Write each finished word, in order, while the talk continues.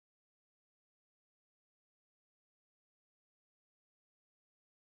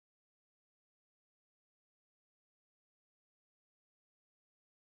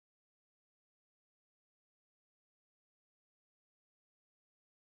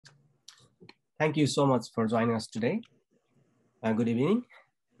Thank you so much for joining us today. Good evening.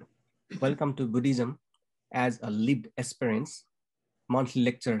 Welcome to Buddhism as a Lived Experience monthly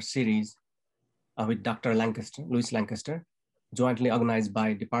lecture series with Dr. Lancaster, Louis Lancaster, jointly organized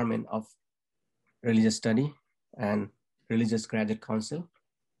by Department of Religious Study and Religious Graduate Council,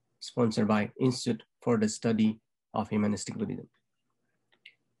 sponsored by Institute for the Study of Humanistic Buddhism.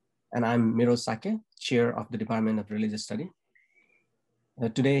 And I'm Miro Sake, Chair of the Department of Religious Study.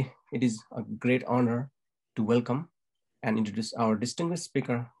 Today, it is a great honor to welcome and introduce our distinguished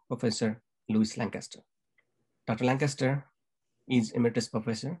speaker, Professor Louis Lancaster. Dr. Lancaster is Emeritus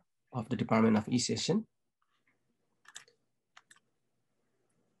Professor of the Department of ISHB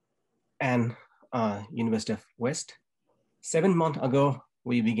and University of West. 7 months ago,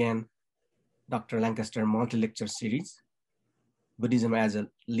 we began Dr. Lancaster monthly lecture series, Buddhism as a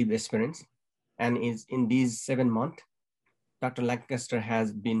Lived Experience. And in these 7 months, Dr. Lancaster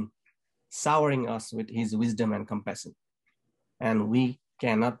has been showering us with his wisdom and compassion. And we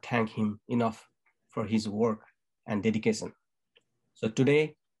cannot thank him enough for his work and dedication. So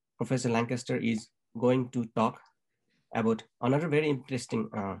today, Professor Lancaster is going to talk about another very interesting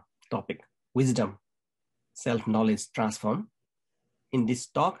topic, wisdom, self-knowledge transform. In this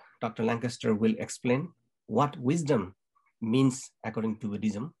talk, Dr. Lancaster will explain what wisdom means according to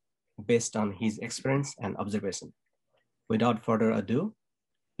Buddhism based on his experience and observation. Without further ado,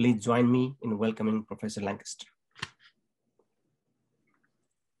 please join me in welcoming Professor Lancaster.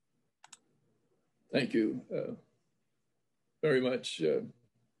 Thank you very much,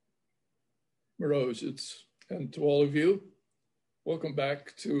 Morose. And to all of you, welcome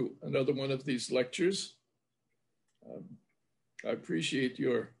back to another one of these lectures. I appreciate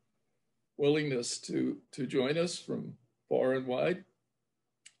your willingness to join us from far and wide.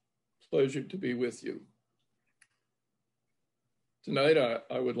 Pleasure to be with you. Tonight,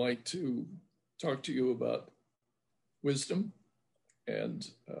 I would like to talk to you about wisdom, and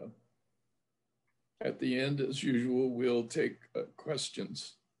at the end, as usual, we'll take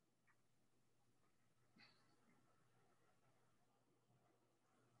questions.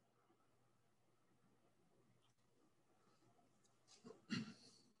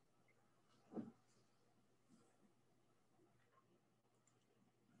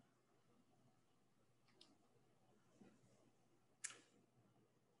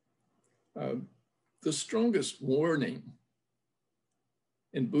 The strongest warning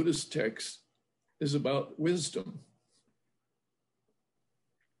in Buddhist texts is about wisdom.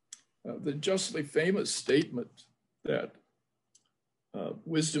 The justly famous statement that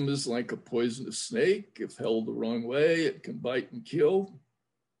wisdom is like a poisonous snake. If held the wrong way, it can bite and kill,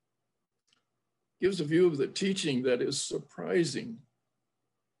 gives a view of the teaching that is surprising.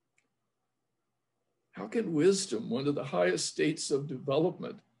 How can wisdom, one of the highest states of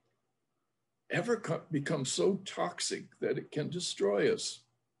development, ever become so toxic that it can destroy us?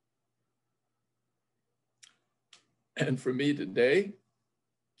 And for me today,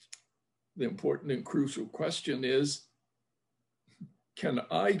 the important and crucial question is, can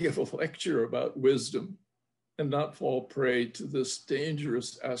I give a lecture about wisdom and not fall prey to this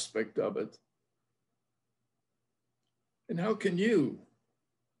dangerous aspect of it? And how can you,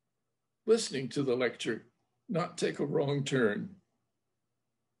 listening to the lecture, not take a wrong turn?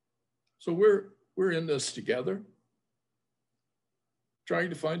 So we're in this together, trying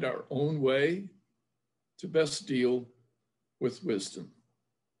to find our own way to best deal with wisdom.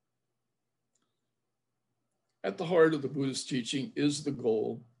 At the heart of the Buddhist teaching is the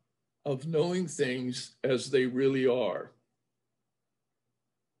goal of knowing things as they really are.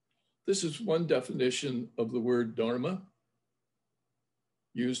 This is one definition of the word dharma,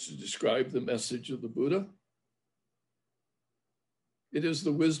 used to describe the message of the Buddha. It is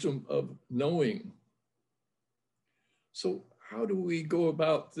the wisdom of knowing. So how do we go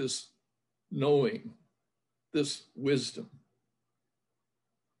about this knowing, this wisdom?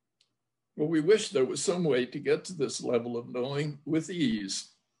 Well, we wish there was some way to get to this level of knowing with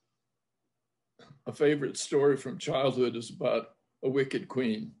ease. A favorite story from childhood is about a wicked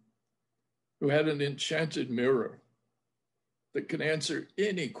queen who had an enchanted mirror that could answer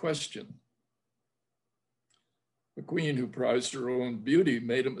any question. The queen, who prized her own beauty,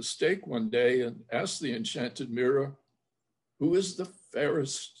 made a mistake one day and asked the enchanted mirror, "Who is the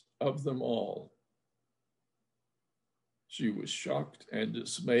fairest of them all?" She was shocked and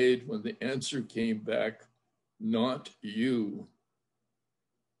dismayed when the answer came back, "Not you."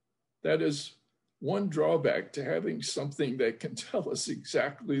 That is one drawback to having something that can tell us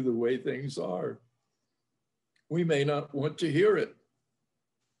exactly the way things are. We may not want to hear it.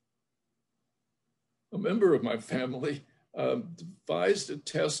 A member of my family devised a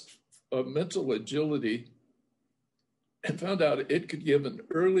test of mental agility and found out it could give an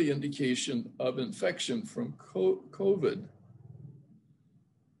early indication of infection from COVID.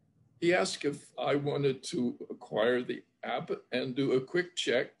 He asked if I wanted to acquire the app and do a quick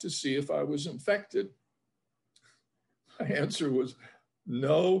check to see if I was infected. My answer was,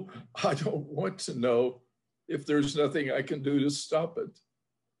 no, I don't want to know if there's nothing I can do to stop it.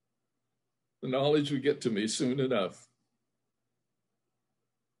 The knowledge would get to me soon enough.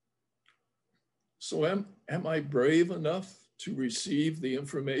 So am I brave enough to receive the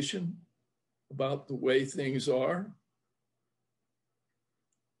information about the way things are?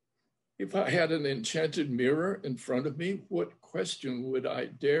 If I had an enchanted mirror in front of me, what question would I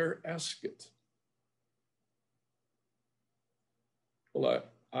dare ask it? Well,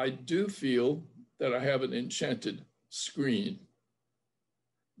 I do feel that I have an enchanted screen,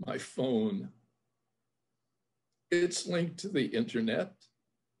 my phone. It's linked to the internet,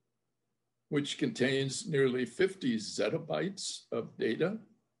 which contains nearly 50 zettabytes of data.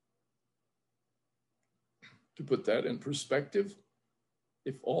 To put that in perspective,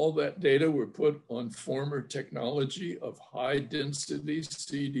 if all that data were put on former technology of high density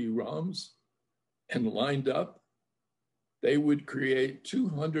CD-ROMs and lined up, they would create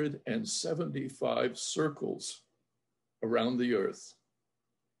 275 circles around the Earth.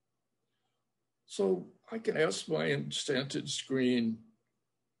 So I can ask my enchanted screen,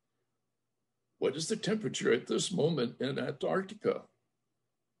 what is the temperature at this moment in Antarctica?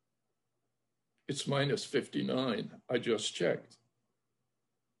 It's minus 59, I just checked.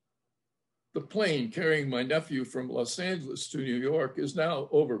 The plane carrying my nephew from Los Angeles to New York is now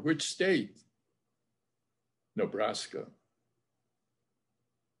over which state? Nebraska.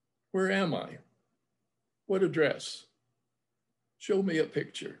 Where am I? What address? Show me a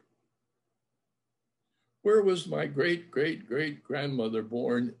picture. Where was my great-great-great-grandmother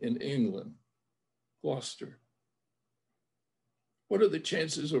born in England? Gloucester. What are the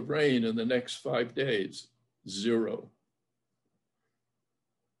chances of rain in the next 5 days? 0.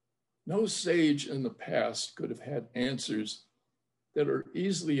 No sage in the past could have had answers that are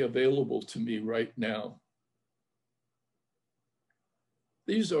easily available to me right now.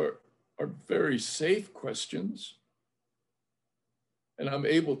 These are very safe questions, and I'm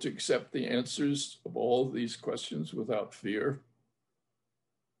able to accept the answers of all of these questions without fear.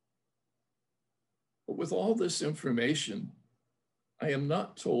 But with all this information, I am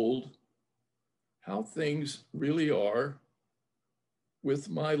not told how things really are with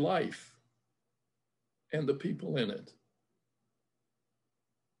my life and the people in it.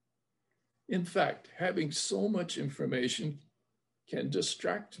 In fact, having so much information can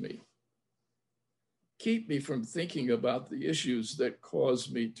distract me, keep me from thinking about the issues that cause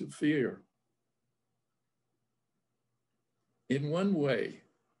me to fear. In one way,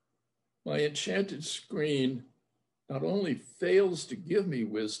 my enchanted screen not only fails to give me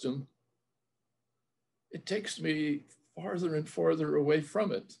wisdom, it takes me farther and farther away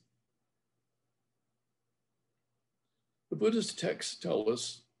from it. The Buddhist texts tell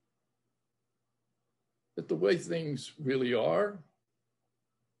us that the way things really are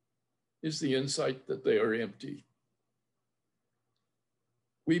is the insight that they are empty.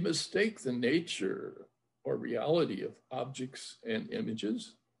 We mistake the nature or reality of objects and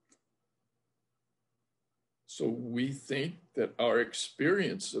images. So we think that our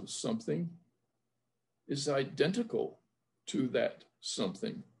experience of something is identical to that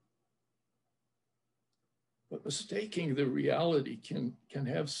something. But mistaking the reality can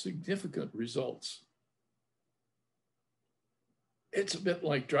have significant results. It's a bit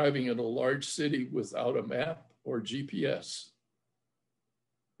like driving in a large city without a map or GPS.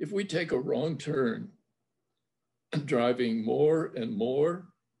 If we take a wrong turn, driving more and more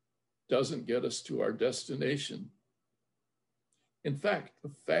doesn't get us to our destination. In fact,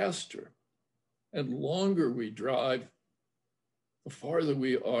 the faster and longer we drive, the farther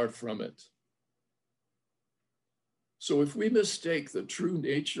we are from it. So if we mistake the true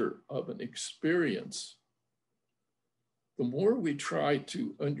nature of an experience, the more we try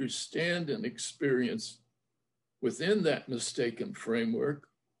to understand an experience within that mistaken framework,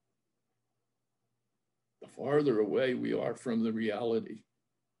 the farther away we are from the reality.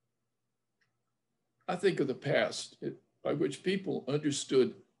 I think of the past, by which people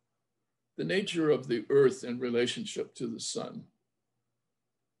understood the nature of the earth in relationship to the sun.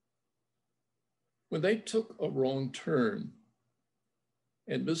 When they took a wrong turn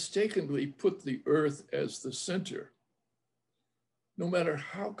and mistakenly put the earth as the center, no matter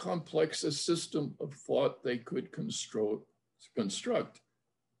how complex a system of thought they could construct,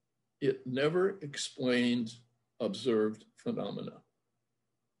 it never explained observed phenomena.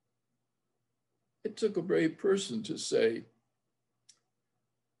 It took a brave person to say,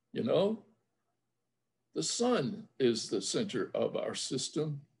 you know, the sun is the center of our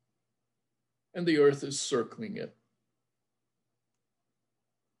system, and the earth is circling it.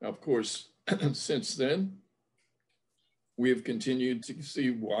 Now, of course, since then, we have continued to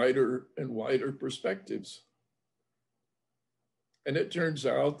see wider and wider perspectives. And it turns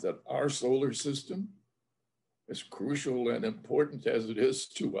out that our solar system, as crucial and important as it is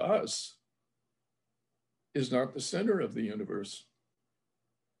to us, is not the center of the universe.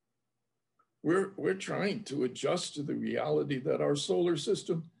 We're trying to adjust to the reality that our solar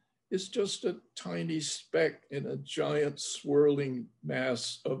system is just a tiny speck in a giant swirling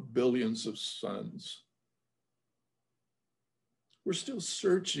mass of billions of suns. We're still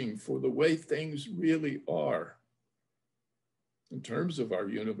searching for the way things really are in terms of our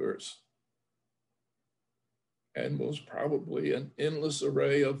universe, and most probably an endless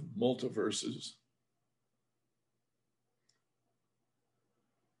array of multiverses.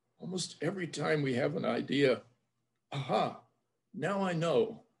 Almost every time we have an idea, aha, now I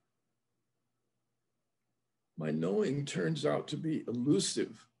know. My knowing turns out to be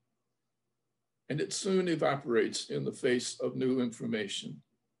elusive, and it soon evaporates in the face of new information.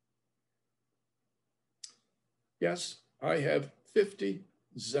 Yes, I have 50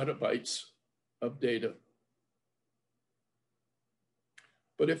 zettabytes of data.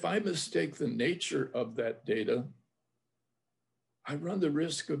 But if I mistake the nature of that data, I run the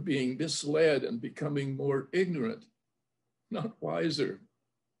risk of being misled and becoming more ignorant, not wiser.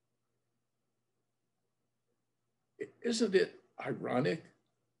 Isn't it ironic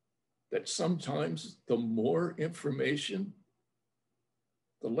that sometimes the more information,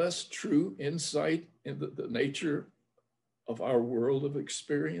 the less true insight into the nature of our world of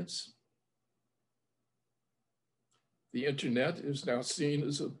experience? The internet is now seen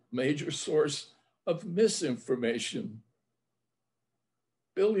as a major source of misinformation.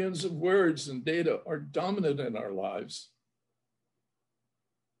 Billions of words and data are dominant in our lives.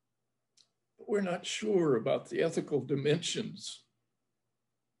 But we're not sure about the ethical dimensions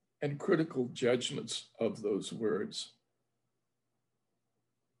and critical judgments of those words.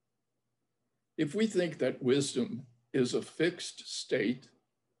 If we think that wisdom is a fixed state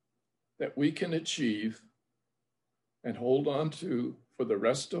that we can achieve and hold on to for the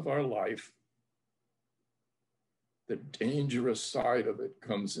rest of our life, the dangerous side of it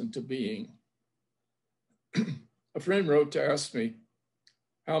comes into being. A friend wrote to ask me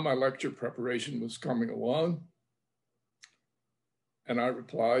how my lecture preparation was coming along, and I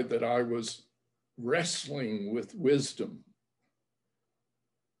replied that I was wrestling with wisdom.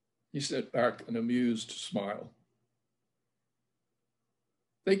 He sent back an amused smile,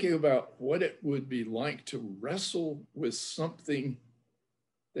 thinking about what it would be like to wrestle with something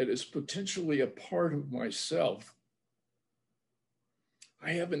that is potentially a part of myself.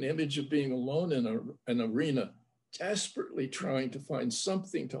 I have an image of being alone in an arena, desperately trying to find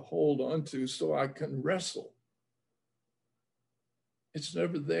something to hold on to so I can wrestle. It's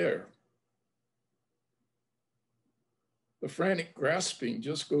never there. The frantic grasping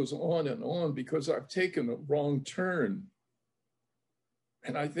just goes on because I've taken a wrong turn.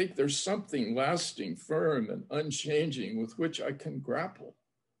 And I think there's something lasting, firm, and unchanging with which I can grapple.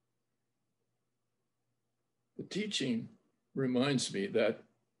 The teaching reminds me that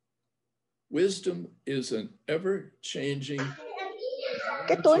wisdom is an ever-changing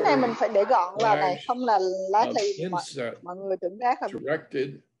Cái túi này mình phải để gọn vào này, không là lá lì mọi người tưởng rác là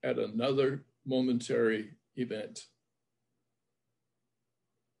directed at another momentary event.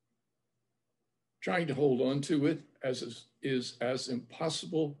 Trying to hold on to it is as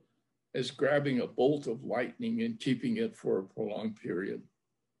impossible as grabbing a bolt of lightning and keeping it for a prolonged period.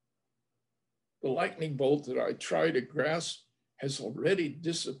 The lightning bolt that I try to grasp has already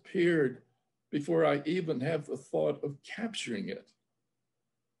disappeared before I even have the thought of capturing it.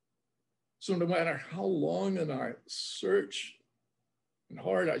 So no matter how long and hard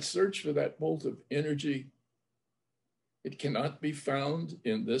I search for that bolt of energy, it cannot be found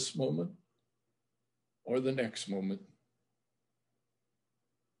in this moment or the next moment.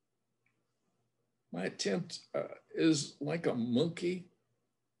 My attempt is like a monkey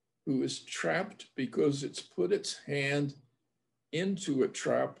who is trapped because it's put its hand into a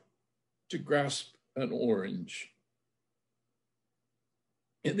trap to grasp an orange.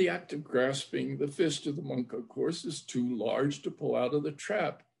 In the act of grasping, the fist of the monk, of course, is too large to pull out of the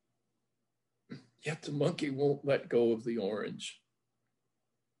trap. Yet the monkey won't let go of the orange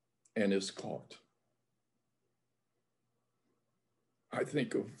and is caught. I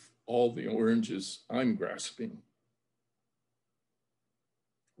think of all the oranges I'm grasping.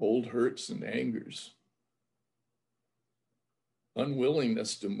 old hurts and angers,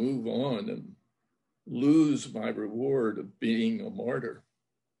 unwillingness to move on and lose my reward of being a martyr,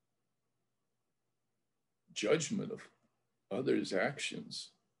 judgment of others'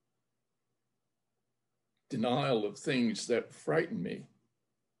 actions, denial of things that frighten me,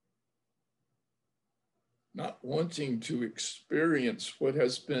 not wanting to experience what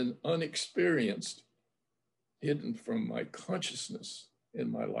has been unexperienced, hidden from my consciousness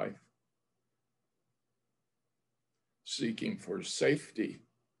in my life, seeking for safety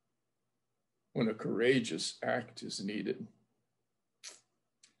when a courageous act is needed,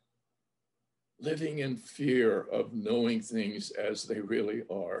 living in fear of knowing things as they really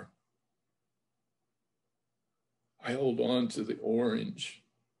are. I hold on to the orange,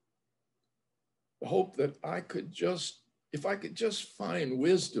 the hope that if I could just find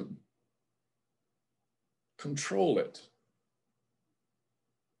wisdom, control it,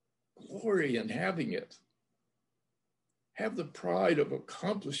 glory in having it, have the pride of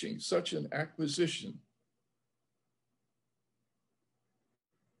accomplishing such an acquisition.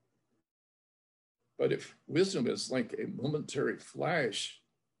 But if wisdom is like a momentary flash,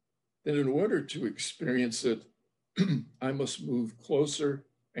 then in order to experience it, I must move closer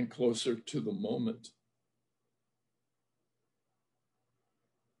and closer to the moment.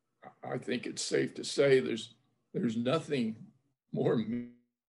 I think it's safe to say there's nothing more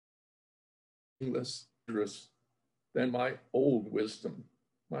meaningless than my old wisdom,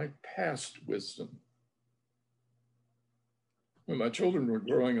 my past wisdom. When my children were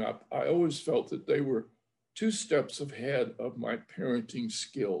growing up, I always felt that they were 2 steps ahead of my parenting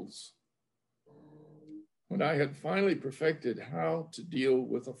skills. When I had finally perfected how to deal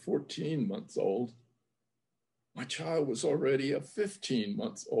with a 14-month-old, my child was already a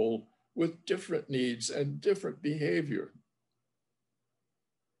 15-month-old with different needs and different behavior.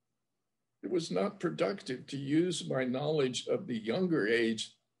 It was not productive to use my knowledge of the younger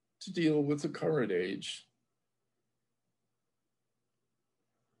age to deal with the current age.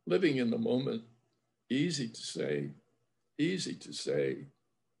 Living in the moment, easy to say,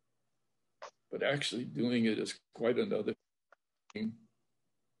 but actually doing it is quite another thing.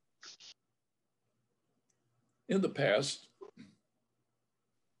 In the past,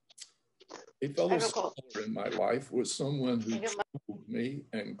 a fellow scholar in my life was someone who troubled me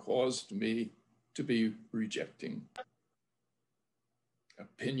and caused me to be rejecting.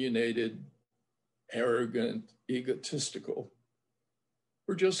 Opinionated, arrogant, egotistical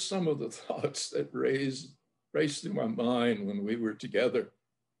were just some of the thoughts that raced through my mind when we were together.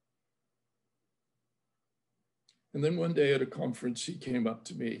 And then one day at a conference, he came up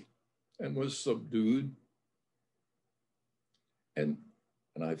to me and was subdued. And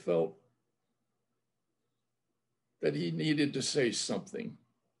I felt that he needed to say something.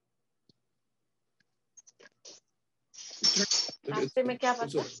 It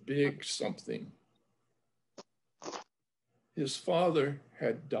was a big something. His father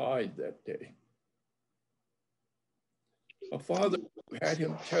had died that day. A father who had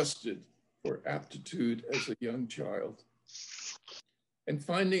him tested for aptitude as a young child. And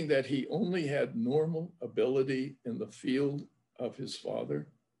finding that he only had normal ability in the field of his father,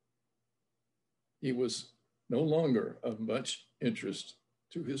 he was no longer of much interest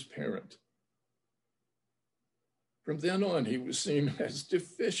to his parent. From then on, he was seen as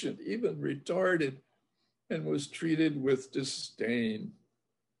deficient, even retarded, and was treated with disdain.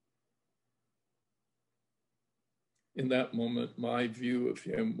 In that moment, my view of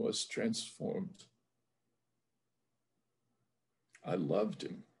him was transformed. I loved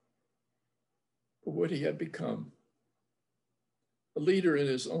him for what he had become, a leader in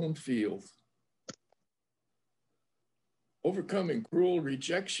his own field. Overcoming cruel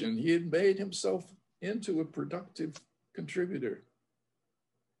rejection, he had made himself into a productive contributor.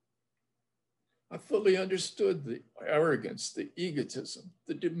 I fully understood the arrogance, the egotism,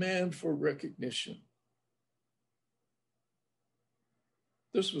 the demand for recognition.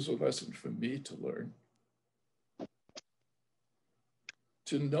 This was a lesson for me to learn.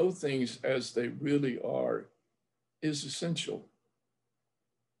 To know things as they really are is essential.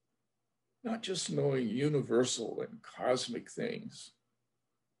 Not just knowing universal and cosmic things,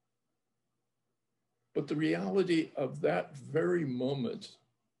 but the reality of that very moment.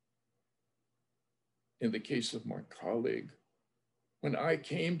 In the case of my colleague, when I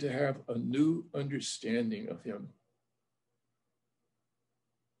came to have a new understanding of him.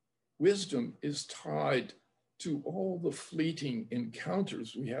 Wisdom is tied to all the fleeting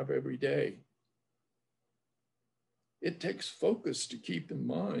encounters we have every day. It takes focus to keep in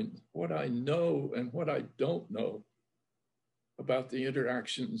mind what I know and what I don't know about the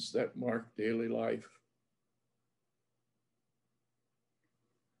interactions that mark daily life.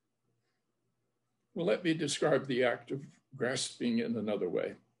 Well, let me describe the act of grasping in another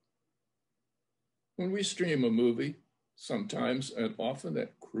way. When we stream a movie, sometimes and often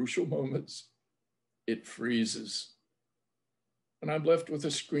at crucial moments, it freezes. And I'm left with a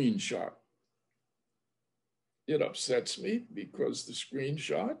screenshot. It upsets me because the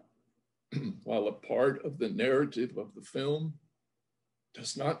screenshot, while a part of the narrative of the film,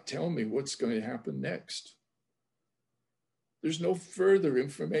 does not tell me what's going to happen next. There's no further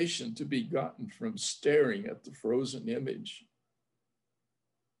information to be gotten from staring at the frozen image.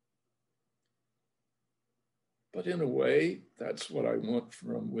 But in a way, that's what I want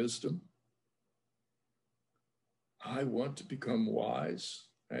from wisdom. I want to become wise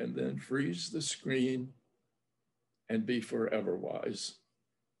and then freeze the screen and be forever wise.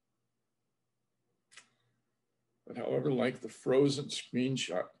 But however, like the frozen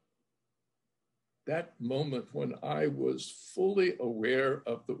screenshot, that moment when I was fully aware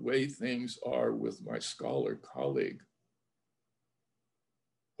of the way things are with my scholar colleague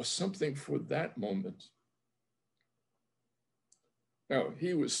was something for that moment. Now,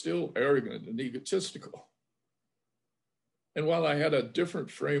 he was still arrogant and egotistical. And while I had a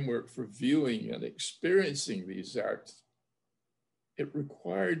different framework for viewing and experiencing these acts, it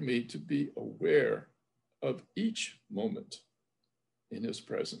required me to be aware of each moment in his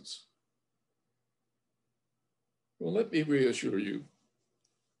presence. Well, let me reassure you,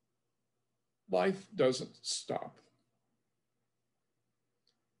 life doesn't stop.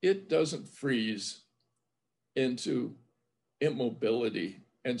 It doesn't freeze into immobility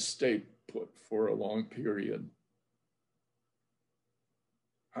and stay put for a long period.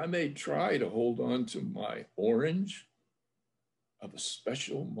 I may try to hold on to my orange of a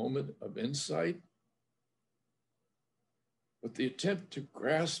special moment of insight, but the attempt to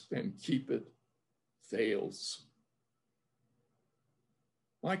grasp and keep it fails.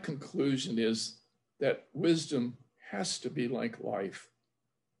 My conclusion is that wisdom has to be like life.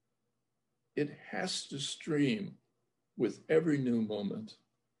 It has to stream with every new moment.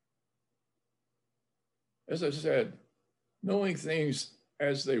 As I said, knowing things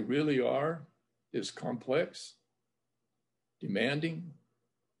as they really are is complex, demanding,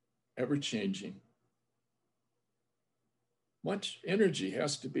 ever-changing. Much energy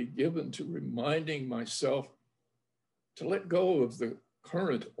has to be given to reminding myself to let go of the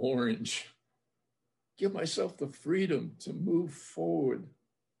current orange, give myself the freedom to move forward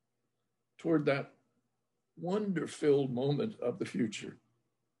toward that wonder-filled moment of the future.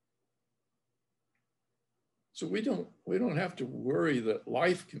 So we don't have to worry that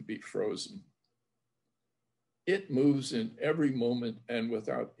life can be frozen. It moves in every moment and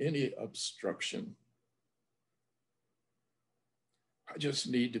without any obstruction. I just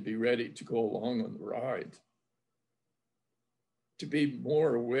need to be ready to go along on the ride, to be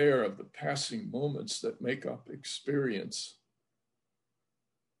more aware of the passing moments that make up experience.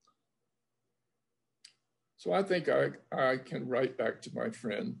 So I think I can write back to my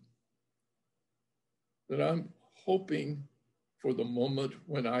friend that I'm hoping for the moment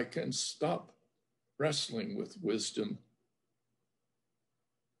when I can stop wrestling with wisdom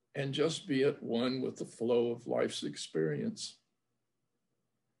and just be at one with the flow of life's experience.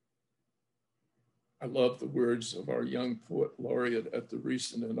 I love the words of our young poet laureate at the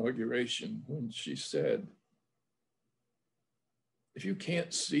recent inauguration when she said, "If you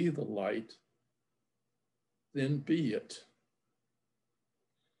can't see the light, then be it.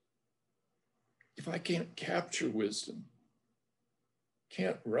 If I can't capture wisdom,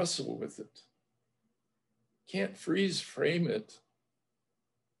 can't wrestle with it, can't freeze frame it,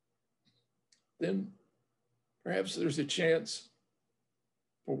 then perhaps there's a chance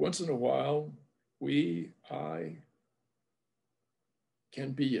for once in a while, I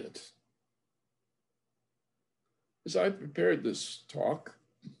can be it." As I prepared this talk,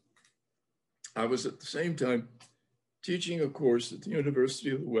 I was at the same time teaching a course at the University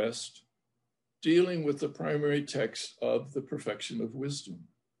of the West dealing with the primary text of The Perfection of Wisdom.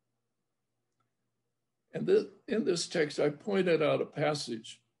 And in this text, I pointed out a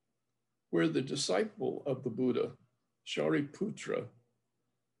passage where the disciple of the Buddha, Shariputra,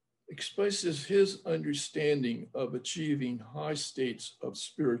 expresses his understanding of achieving high states of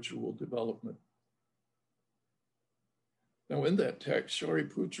spiritual development. Now, in that text,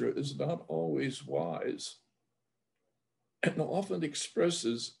 Shariputra is not always wise and often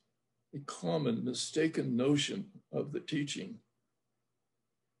expresses a common mistaken notion of the teaching.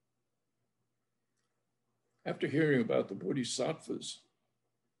 After hearing about the bodhisattvas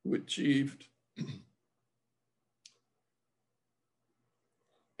who achieved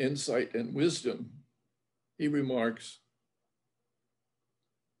insight and wisdom, he remarks,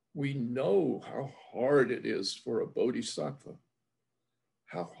 we know how hard it is for a bodhisattva,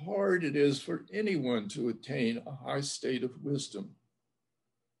 how hard it is for anyone to attain a high state of wisdom.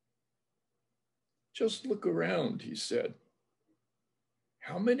 Just look around, he said.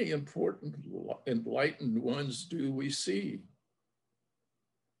 How many important enlightened ones do we see?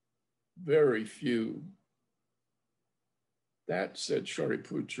 Very few. That, said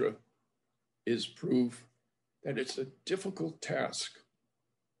Shariputra, is proof that it's a difficult task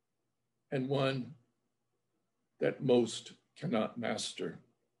and one that most cannot master.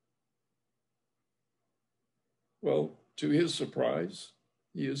 Well, to his surprise,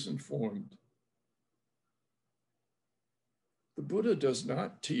 he is informed. The Buddha does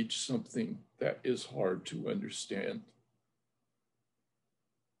not teach something that is hard to understand.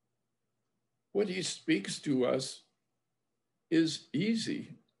 What he speaks to us is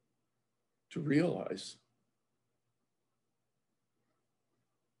easy to realize.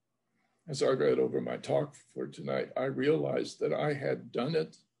 As I read over my talk for tonight, I realized that I had done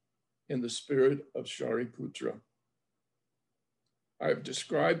it in the spirit of Shariputra. I've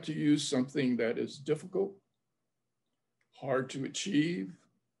described to you something that is difficult, hard to achieve,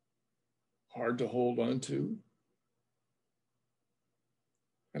 hard to hold on to.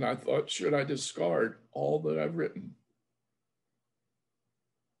 And I thought, should I discard all that I've written?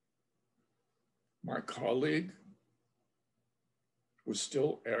 My colleague was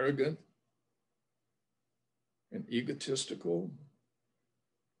still arrogant and egotistical.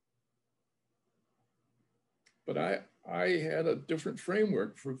 But I had a different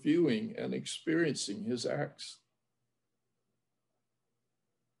framework for viewing and experiencing his acts.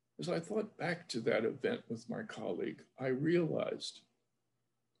 As I thought back to that event with my colleague, I realized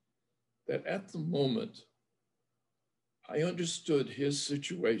that at the moment, I understood his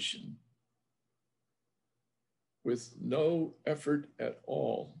situation with no effort at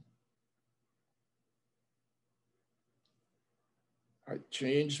all. I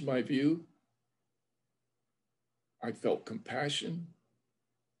changed my view. I felt compassion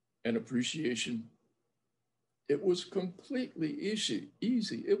and appreciation. It was completely easy.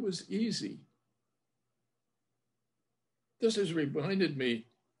 It was easy. This has reminded me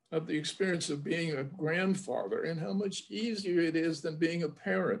of the experience of being a grandfather and how much easier it is than being a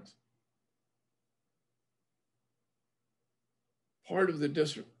parent. Part of the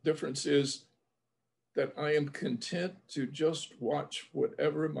difference is that I am content to just watch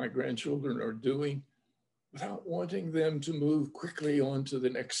whatever my grandchildren are doing without wanting them to move quickly on to the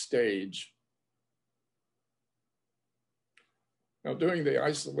next stage. Now, during the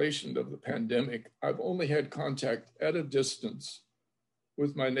isolation of the pandemic, I've only had contact at a distance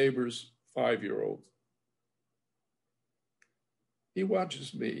with my neighbor's 5-year-old. He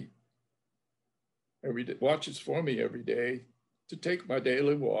watches me every day, watches for me every day to take my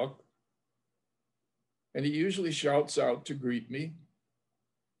daily walk. And he usually shouts out to greet me.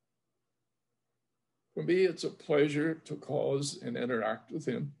 For me, it's a pleasure to pause and interact with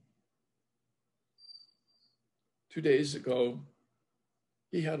him. 2 days ago,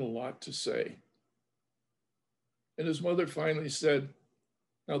 he had a lot to say. And his mother finally said,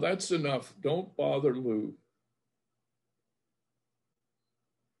 "Now that's enough, don't bother Lou."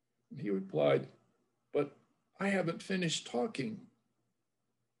 And he replied, "But I haven't finished talking."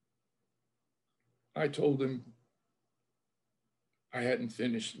 I told him I hadn't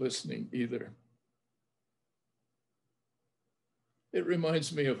finished listening either. It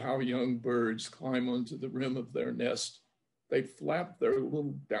reminds me of how young birds climb onto the rim of their nest. They flap their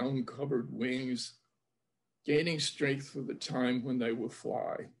little down-covered wings, gaining strength for the time when they will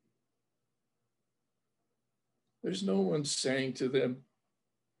fly. There's no one saying to them,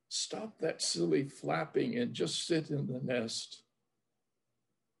 "Stop that silly flapping and just sit in the nest."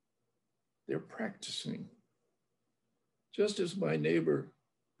 They're practicing, just as my neighbor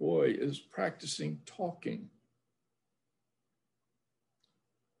boy is practicing talking.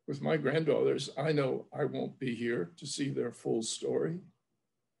 With my granddaughters, I know I won't be here to see their full story.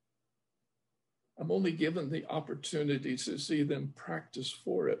 I'm only given the opportunity to see them practice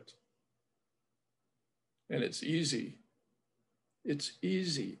for it. And it's easy. It's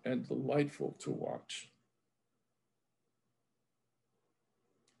easy and delightful to watch.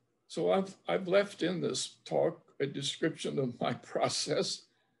 So I've left in this talk a description of my process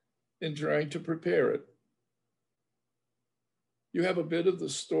in trying to prepare it. You have a bit of the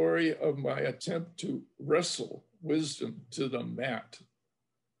story of my attempt to wrestle wisdom to the mat.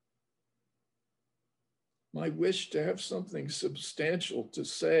 My wish to have something substantial to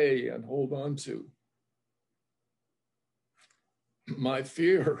say and hold on to. my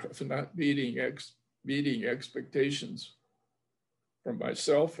fear of not meeting expectations from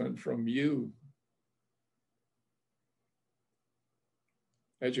myself and from you.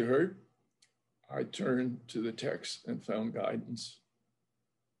 As you heard, I turned to the text and found guidance.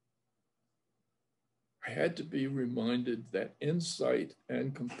 I had to be reminded that insight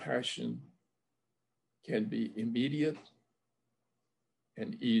and compassion can be immediate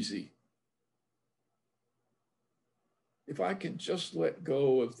and easy. If I can just let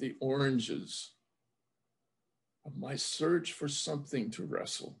go of the oranges of my search for something to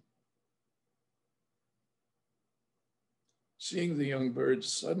wrestle, seeing the young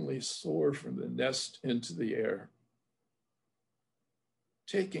birds suddenly soar from the nest into the air,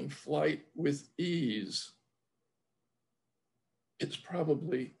 taking flight with ease, it's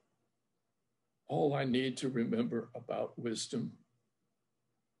probably all I need to remember about wisdom.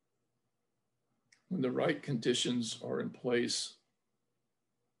 When the right conditions are in place,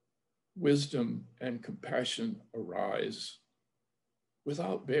 wisdom and compassion arise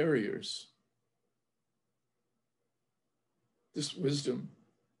without barriers. This wisdom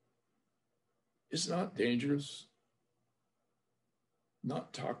is not dangerous,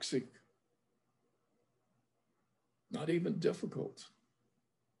 not toxic, not even difficult.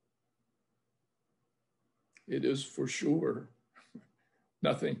 It is for sure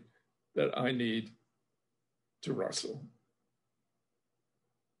nothing that I need to wrestle.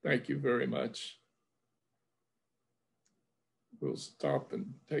 Thank you very much. We'll stop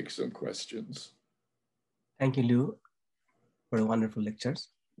and take some questions. Thank you, Lou, for the wonderful lectures.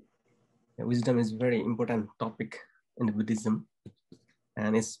 Wisdom is a very important topic in Buddhism,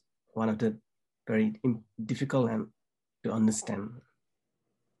 and it's one of the very difficult and to understand.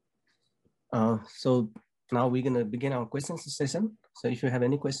 So now we're going to begin our questions session. So if you have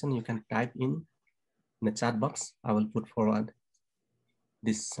any question, you can type in the chat box. I will put forward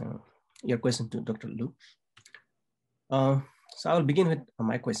this your question to Dr. Lu. So I will begin with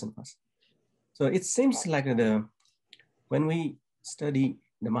my question first. So it seems like when we study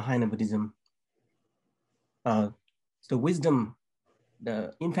the Mahayana Buddhism, the wisdom,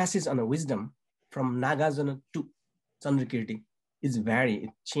 the emphasis on the wisdom from Nagarjuna to Chandrakirti it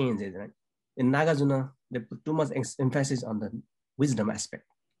changes, right? In Nagarjuna, they put too much emphasis on the wisdom aspect.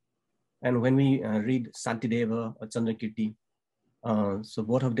 And when we read Santideva or Chandrakirti, so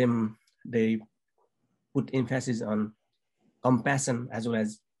both of them, they put emphasis on compassion as well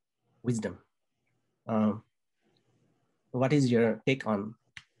as wisdom. What is your take on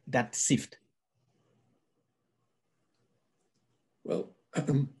that shift? Well,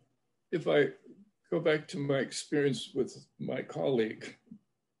 if I go back to my experience with my colleague,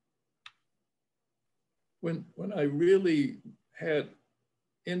 when I really had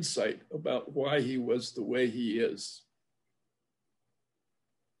insight about why he was the way he is,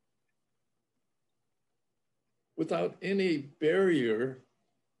 without any barrier,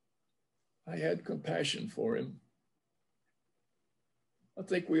 I had compassion for him. I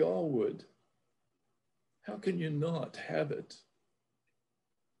think we all would. How can you not have it?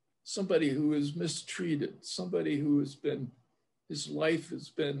 Somebody who is mistreated, somebody who his life has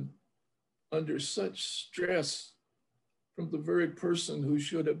been under such stress from the very person who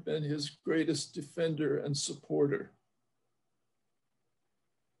should have been his greatest defender and supporter.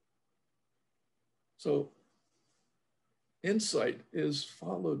 So insight is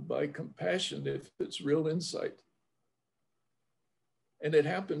followed by compassion if it's real insight. And it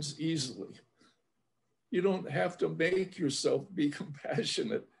happens easily. You don't have to make yourself be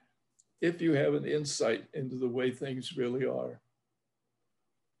compassionate if you have an insight into the way things really are.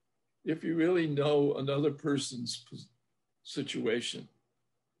 If you really know another person's situation,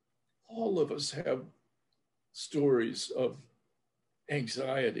 all of us have stories of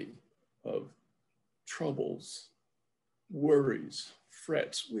anxiety, of troubles, worries,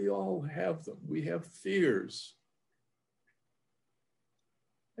 frets. We all have them. We have fears.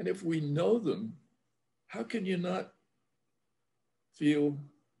 And if we know them, how can you not feel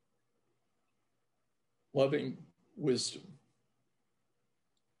loving wisdom?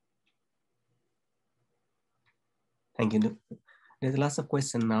 Thank you. There's lots of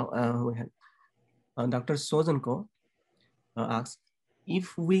questions now. We have Dr. Sojanko asks,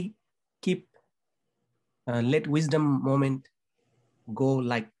 if we keep let wisdom moment go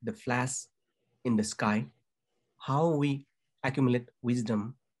like the flash in the sky, how we accumulate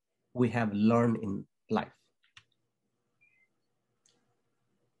wisdom we have learned in life?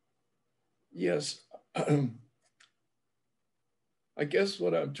 Yes. I guess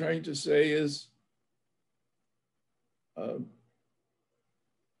what I'm trying to say is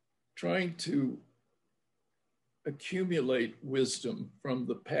trying to accumulate wisdom from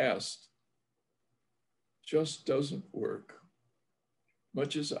the past just doesn't work,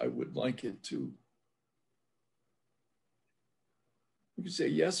 much as I would like it to. You can say,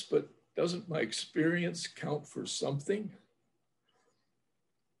 yes, but doesn't my experience count for something?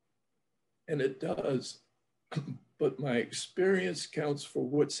 And it does, but my experience counts for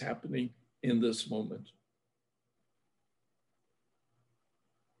what's happening in this moment.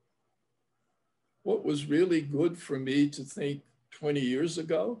 What was really good for me to think 20 years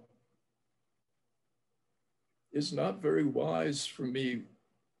ago is not very wise for me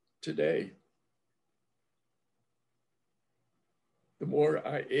today. The more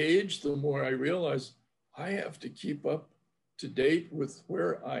I age, the more I realize I have to keep up to date with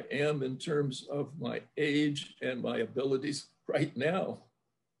where I am in terms of my age and my abilities right now.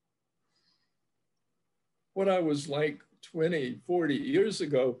 What I was like 20, 40 years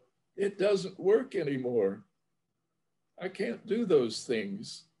ago, it doesn't work anymore. I can't do those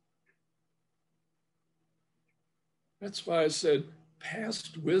things. That's why I said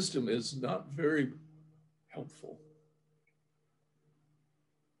past wisdom is not very helpful.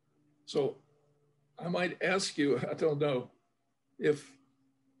 So I might ask you, I don't know, if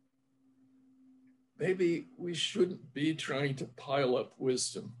maybe we shouldn't be trying to pile up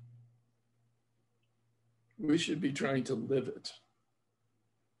wisdom. We should be trying to live it.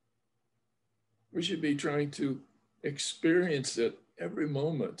 We should be trying to experience it every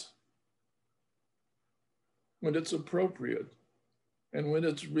moment when it's appropriate and when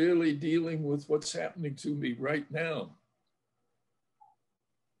it's really dealing with what's happening to me right now.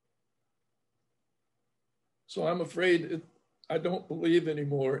 So I'm afraid I don't believe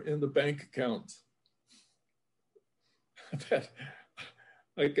anymore in the bank account. That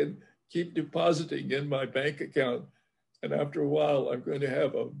I can keep depositing in my bank account, and after a while, I'm going to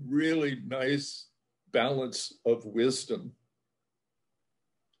have a really nice balance of wisdom.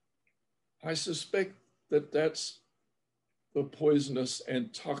 I suspect that that's the poisonous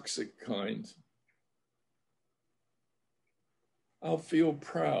and toxic kind. I'll feel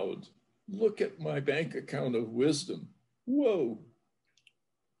proud. Look at my bank account of wisdom. Whoa,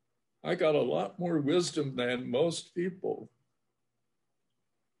 I got a lot more wisdom than most people.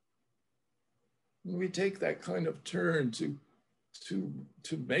 When we take that kind of turn to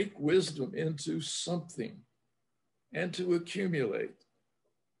make wisdom into something and to accumulate,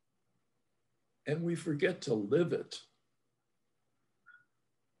 and we forget to live it,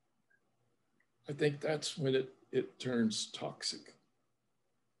 I think that's when it turns toxic.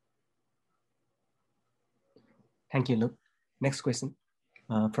 Thank you, Luke. Next question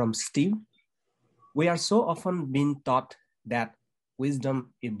from Steve. We are so often being taught that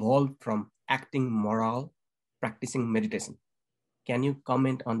wisdom evolved from acting moral, practicing meditation. Can you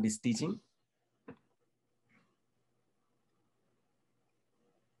comment on this teaching?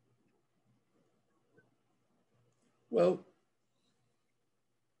 Well,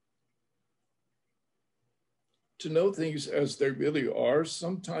 to know things as they really are,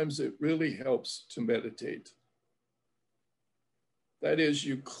 sometimes it really helps to meditate. That is,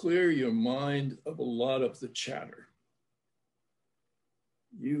 you clear your mind of a lot of the chatter.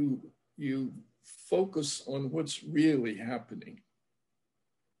 You focus on what's really happening.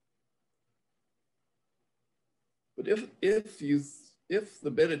 But if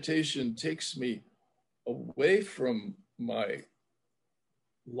the meditation takes me away from my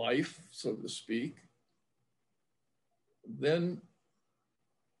life, so to speak, then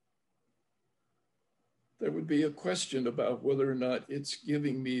there would be a question about whether or not it's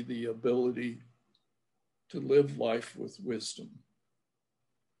giving me the ability to live life with wisdom.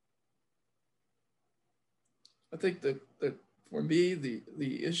 I think that for me,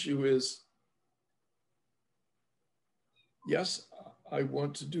 the issue is, yes, I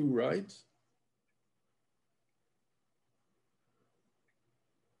want to do right.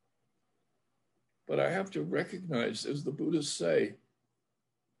 But I have to recognize, as the Buddhists say,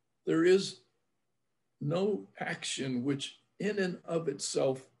 there is no action which in and of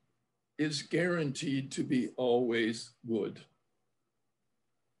itself is guaranteed to be always good.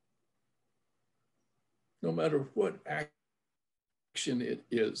 No matter what action it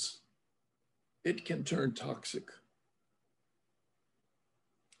is, it can turn toxic.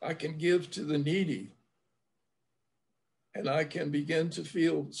 I can give to the needy, and I can begin to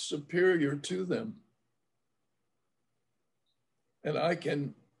feel superior to them. And I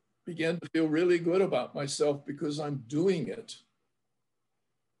can begin to feel really good about myself because I'm doing it.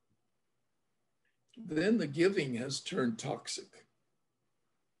 Then the giving has turned toxic.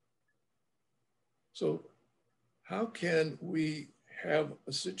 So how can we have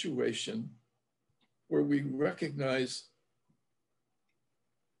a situation where we recognize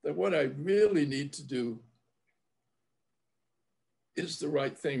that what I really need to do is the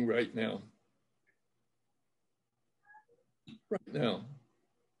right thing right now. Right now.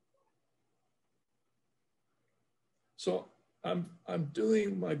 So I'm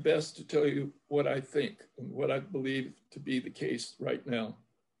doing my best to tell you what I think and what I believe to be the case right now.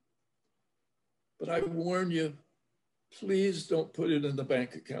 But I warn you, please don't put it in the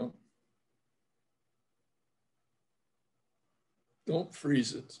bank account. Don't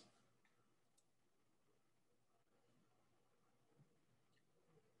freeze it.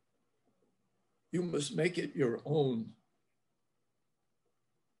 You must make it your own.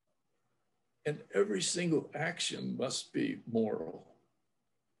 And every single action must be moral.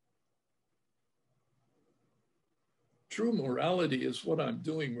 True morality is what I'm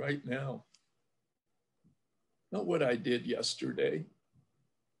doing right now, not what I did yesterday.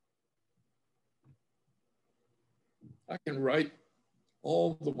 I can write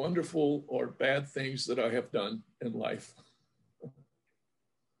all the wonderful or bad things that I have done in life.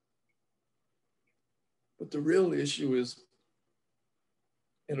 But the real issue is,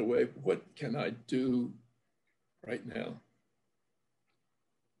 in a way, what can I do right now?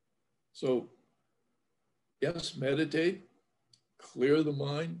 So, yes, meditate, clear the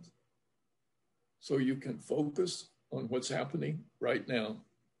mind so you can focus on what's happening right now.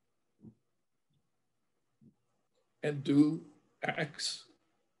 And do acts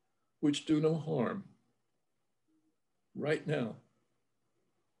which do no harm right now.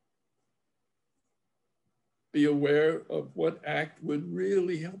 Be aware of what act would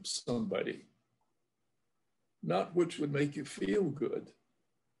really help somebody, not which would make you feel good.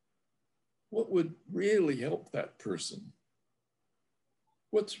 What would really help that person?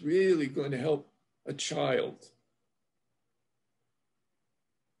 What's really going to help a child?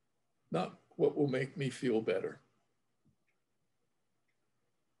 Not what will make me feel better.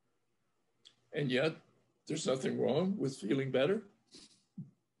 And yet, there's nothing wrong with feeling better.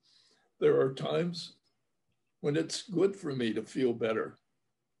 There are times when it's good for me to feel better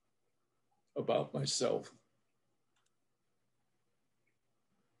about myself.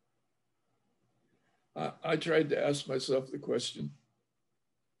 I tried to ask myself the question,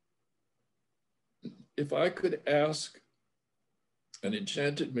 if I could ask an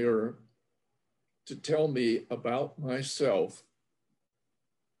enchanted mirror to tell me about myself,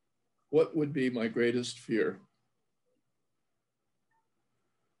 what would be my greatest fear?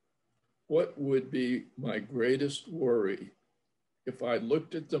 What would be my greatest worry if I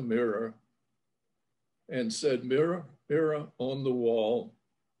looked at the mirror and said, mirror, mirror on the wall,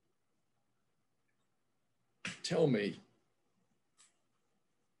 tell me,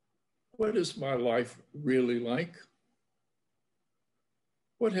 what is my life really like?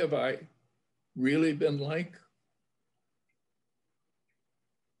 What have I really been like?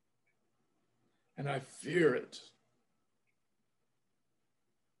 And I fear it.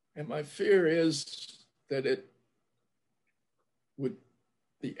 And my fear is that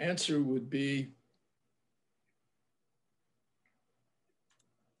the answer would be,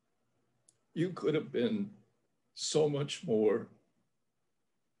 you could have been so much more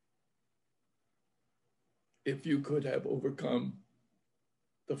if you could have overcome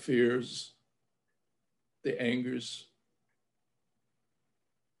the fears, the angers.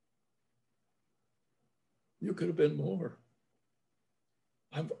 You could have been more.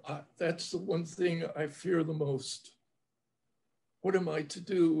 That's the one thing I fear the most. What am I to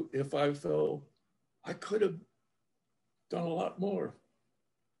do if I felt I could have done a lot more?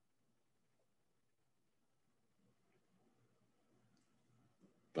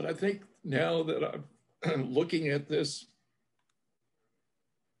 But I think now that I'm looking at this,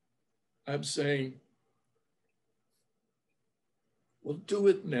 I'm saying, well, do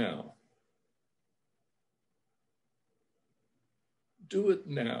it now. Do it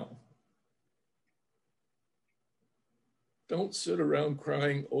now. Don't sit around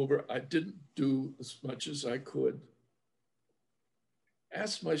crying over, I didn't do as much as I could.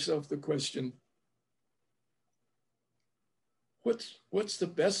 Ask myself the question, what's the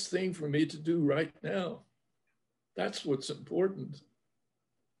best thing for me to do right now? That's what's important.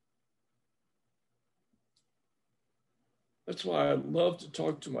 That's why I love to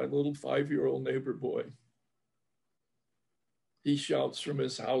talk to my little 5-year-old neighbor boy. He shouts from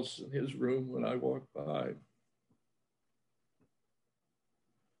his house in his room when I walk by.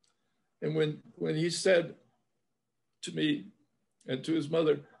 And when he said to me and to his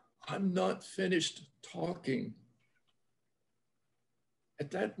mother, I'm not finished talking,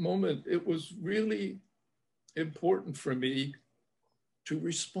 at that moment, it was really important for me to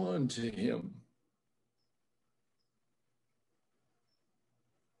respond to him.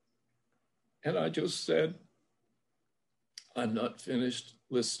 And I just said, I'm not finished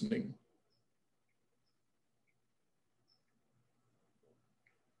listening.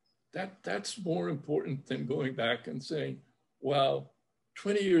 That's more important than going back and saying, well,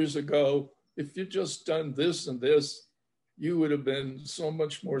 20 years ago, if you'd just done this and this, you would have been so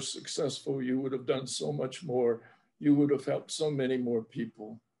much more successful. You would have done so much more. You would have helped so many more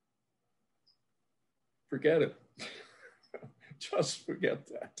people. Forget it. Just forget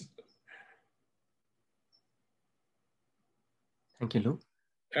that. Thank you, Lou.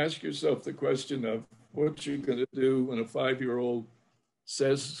 Ask yourself the question of what you're going to do when a 5-year-old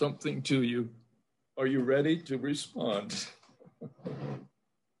says something to you. Are you ready to respond?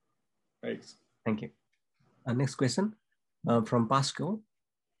 Thanks. Thank you. Next question from Pasco.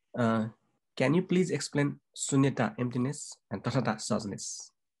 Can you please explain sunyata, emptiness, and tathata,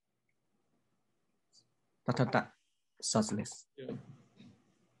 suchness? Tathata, suchness. Yeah.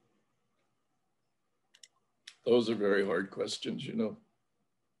 Those are very hard questions, you know.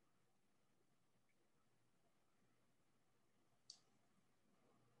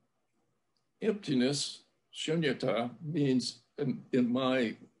 Emptiness, shunyata, means, in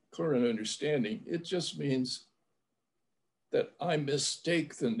my current understanding, it just means that I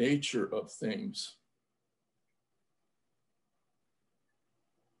mistake the nature of things.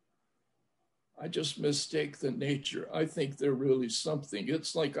 I just mistake the nature. I think they're really something.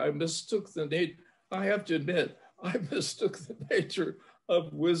 It's like I mistook the nature. I have to admit, I mistook the nature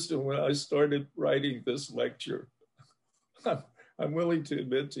of wisdom when I started writing this lecture. I'm willing to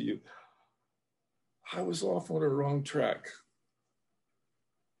admit to you, I was off on a wrong track.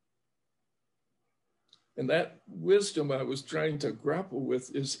 And that wisdom I was trying to grapple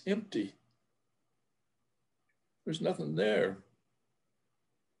with is empty. There's nothing there.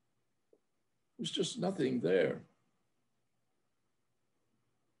 There's just nothing there.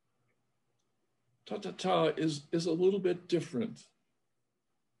 Tathata is a little bit different.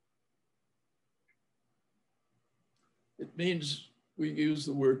 It means we use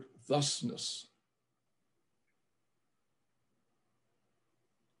the word thusness.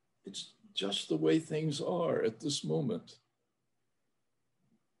 It's just the way things are at this moment.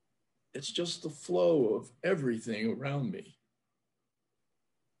 It's just the flow of everything around me.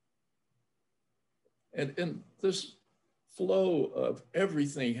 And this flow of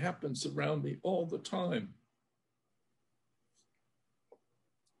everything happens around me all the time.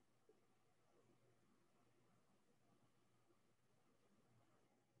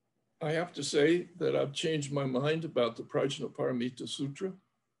 I have to say that I've changed my mind about the Prajnaparamita Sutra.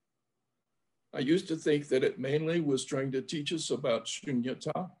 I used to think that it mainly was trying to teach us about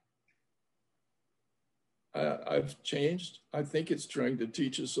shunyata. I've changed. I think it's trying to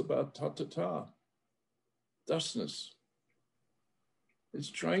teach us about tathata, thusness. It's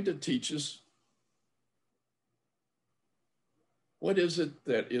trying to teach us what is it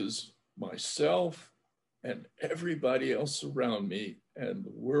that is myself and everybody else around me and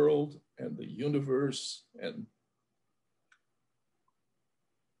the world and the universe and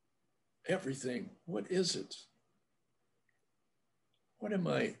everything. What is it? What am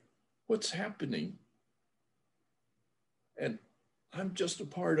I? What's happening? And I'm just a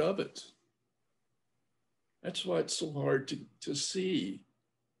part of it. That's why it's so hard to see.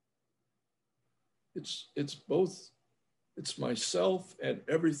 It's both, it's myself and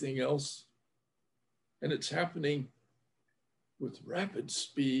everything else. And it's happening with rapid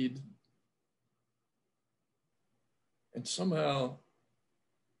speed. And somehow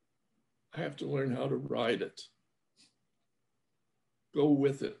I have to learn how to ride it. Go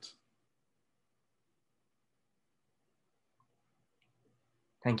with it.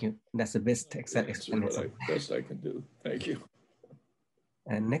 Thank you. That's the best explanation. Best I can do. Thank you.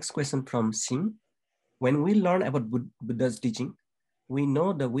 And next question from Singh. When we learn about Buddha's teaching, we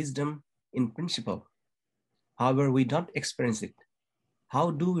know the wisdom in principle. However, we don't experience it. How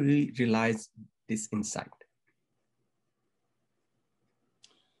do we realize this insight?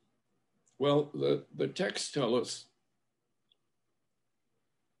 Well, the texts tell us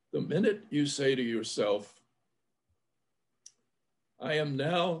the minute you say to yourself, I am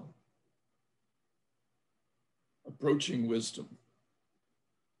now approaching wisdom,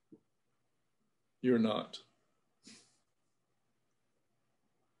 you're not.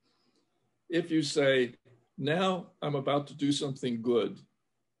 If you say, now I'm about to do something good,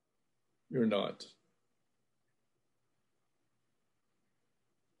 you're not.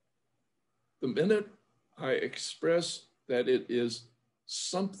 The minute I express that it is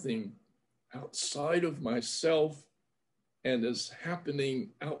something outside of myself and is happening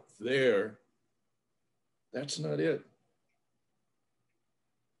out there, that's not it.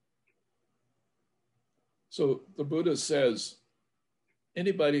 So the Buddha says,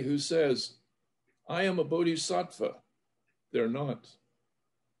 anybody who says, I am a bodhisattva, they're not.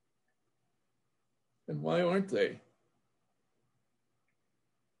 And why aren't they?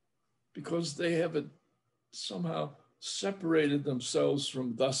 Because they have somehow separated themselves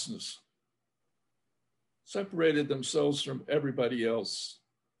from thusness, separated themselves from everybody else.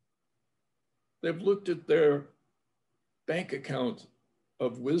 They've looked at their bank account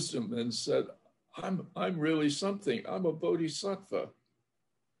of wisdom and said, I'm really something. I'm a bodhisattva.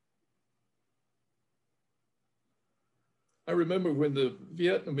 I remember when the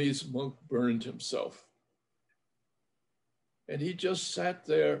Vietnamese monk burned himself, and he just sat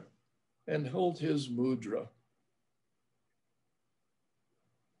there and held his mudra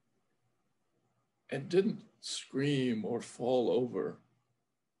and didn't scream or fall over.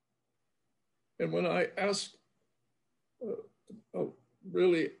 And when I asked a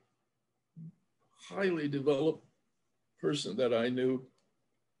really highly developed person that I knew,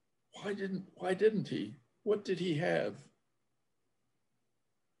 why didn't he? What did he have?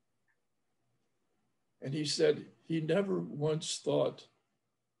 And he said, he never once thought,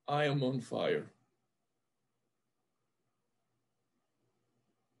 I am on fire.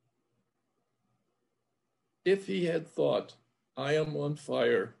 If he had thought, I am on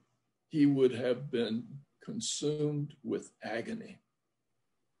fire, he would have been consumed with agony.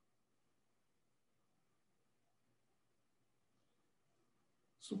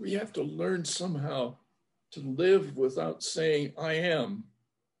 So we have to learn somehow to live without saying, I am,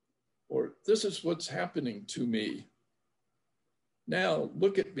 or this is what's happening to me. Now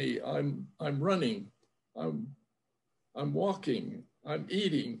look at me, I'm running, I'm walking, I'm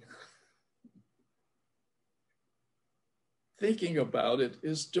eating. Thinking about it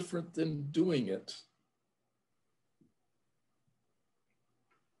is different than doing it.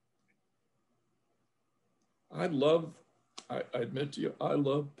 I admit to you, I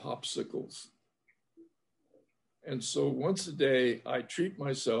love popsicles. And so once a day, I treat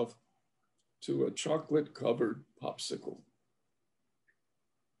myself to a chocolate-covered popsicle.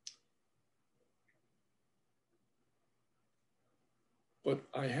 But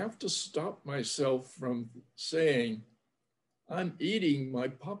I have to stop myself from saying, I'm eating my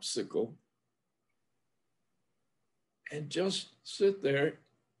popsicle, and just sit there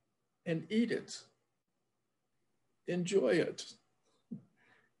and eat it. Enjoy it.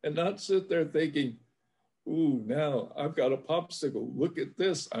 And not sit there thinking, ooh, now I've got a popsicle. Look at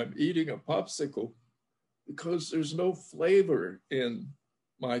this, I'm eating a popsicle, because there's no flavor in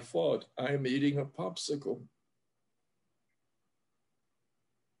my thought. I am eating a popsicle.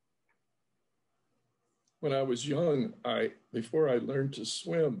 When I was young, before I learned to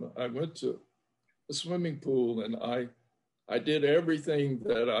swim, I went to a swimming pool, and I did everything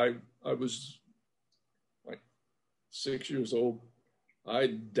that I was like 6 years old. I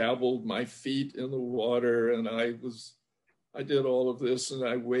dabbled my feet in the water, and I did all of this, and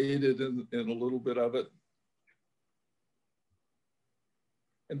I waded in a little bit of it.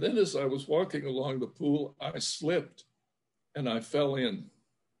 And then as I was walking along the pool, I slipped and I fell in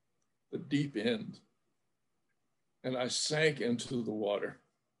the deep end, and I sank into the water.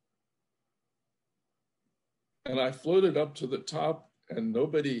 And I floated up to the top, and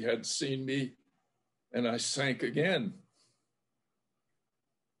nobody had seen me, and I sank again.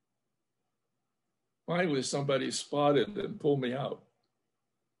 Finally, somebody spotted and pulled me out.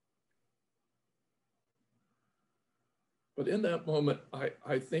 But in that moment,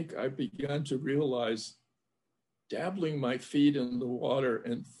 I think I began to realize dabbling my feet in the water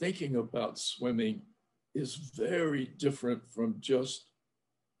and thinking about swimming is very different from just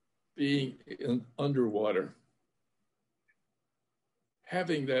being underwater.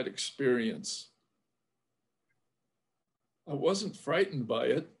 Having that experience. I wasn't frightened by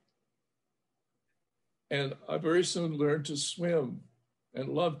it. And I very soon learned to swim and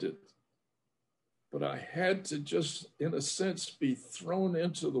loved it. But I had to just, in a sense, be thrown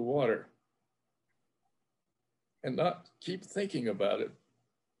into the water and not keep thinking about it.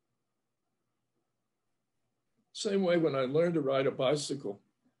 Same way when I learned to ride a bicycle,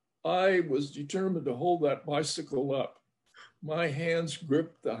 I was determined to hold that bicycle up. My hands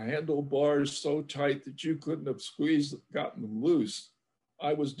gripped the handlebars so tight that you couldn't have gotten them loose.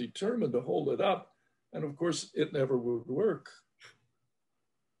 I was determined to hold it up. And of course, it never would work.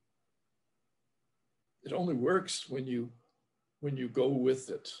 It only works when you go with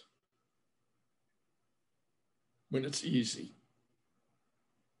it, when it's easy,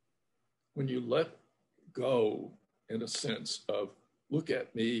 when you let go, in a sense of, look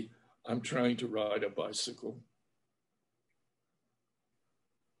at me, I'm trying to ride a bicycle.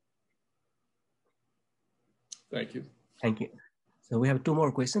 Thank you. Thank you. So we have two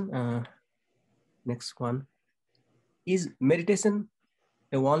more questions. Next one. Is meditation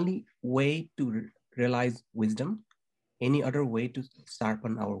the only way to realize wisdom? Any other way to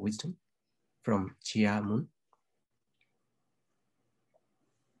sharpen our wisdom? From Chia Moon.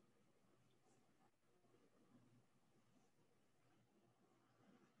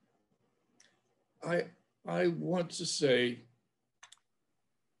 I want to say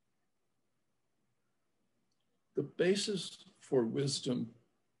the basis for wisdom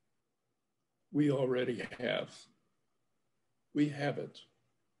we already have. We have it.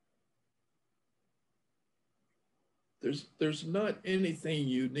 There's not anything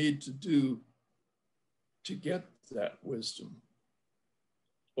you need to do to get that wisdom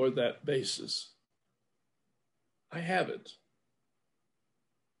or that basis. I have it.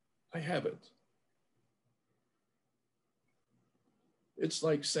 I have it. It's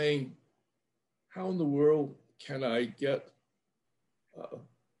like saying, how in the world can I get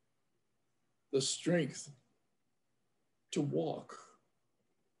the strength to walk?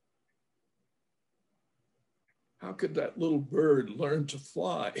 How could that little bird learn to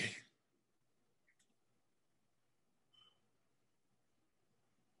fly?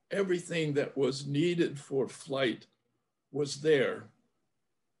 Everything that was needed for flight was there.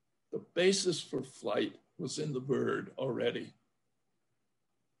 The basis for flight was in the bird already.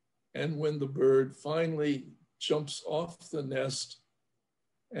 And when the bird finally jumps off the nest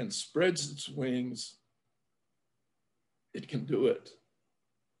and spreads its wings, it can do it.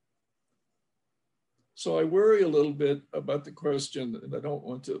 So I worry a little bit about the question, and I don't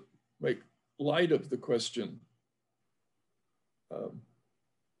want to make light of the question.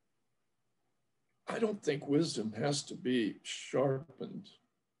 I don't think wisdom has to be sharpened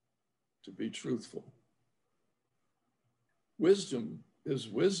to be truthful. Wisdom is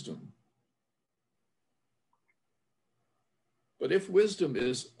wisdom. But if wisdom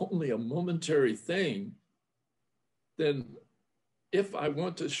is only a momentary thing, then if I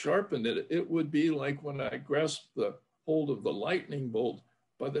want to sharpen it, it would be like when I grasp the hold of the lightning bolt.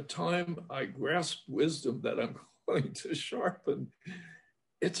 By the time I grasp wisdom that I'm going to sharpen,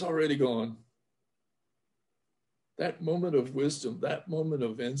 it's already gone. That moment of wisdom, that moment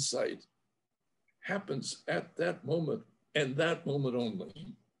of insight happens at that moment and that moment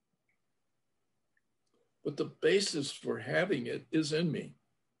only. But the basis for having it is in me.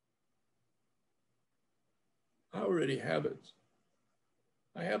 I already have it.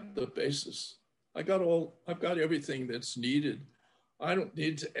 I have the basis. I've got everything that's needed. I don't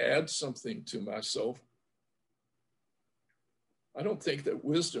need to add something to myself. I don't think that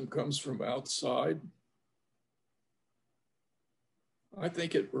wisdom comes from outside. I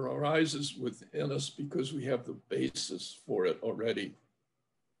think it arises within us because we have the basis for it already.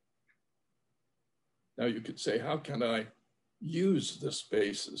 Now you could say, how can I use this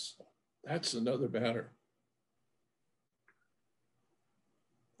basis? That's another matter.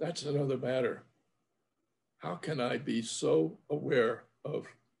 That's another matter. How can I be so aware of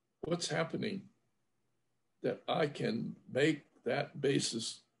what's happening that I can make that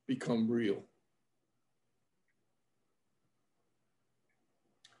basis become real?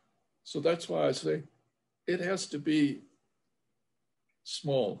 So that's why I say it has to be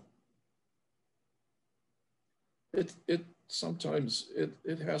small. Sometimes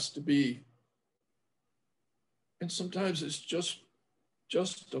it has to be, and sometimes it's just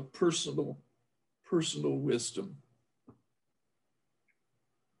a personal wisdom.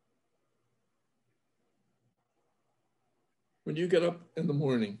 When you get up in the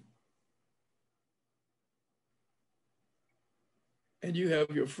morning and you have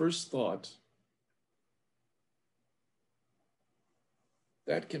your first thought,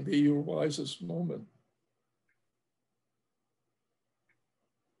 that can be your wisest moment.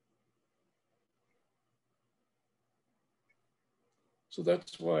 So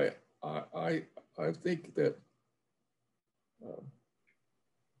that's why I think that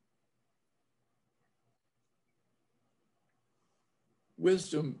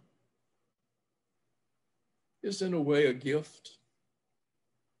wisdom is in a way a gift.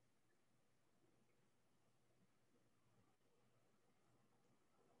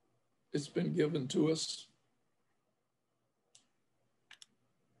 It's been given to us.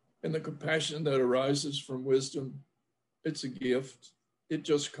 And the compassion that arises from wisdom, it's a gift. It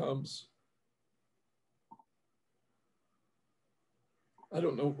just comes. I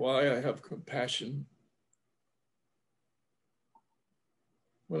don't know why I have compassion.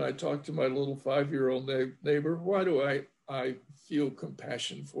 When I talk to my little 5-year-old neighbor, why do I feel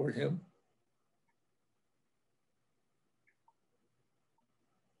compassion for him?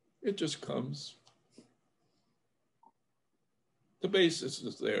 It just comes. The basis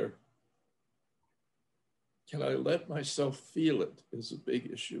is there. Can I let myself feel it is a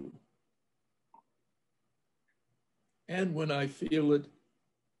big issue. And when I feel it,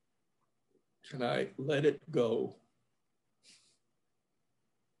 can I let it go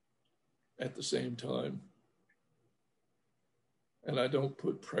at the same time? And I don't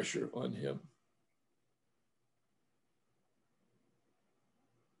put pressure on him.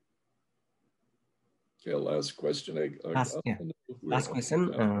 Okay, last question. Last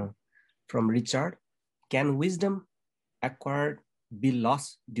question from Richard. Can wisdom acquired be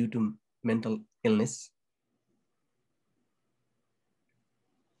lost due to mental illness?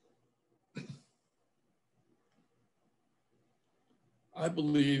 I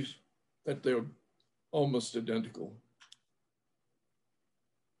believe that they're almost identical.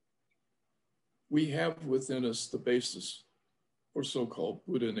 We have within us the basis for so-called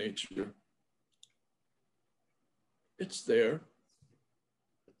Buddha nature. It's there.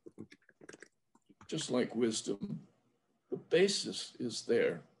 Just like wisdom, the basis is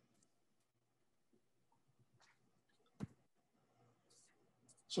there.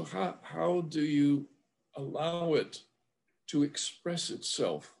 So how do you allow it to express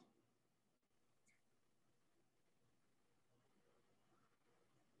itself?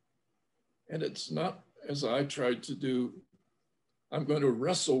 And it's not, as I tried to do, I'm going to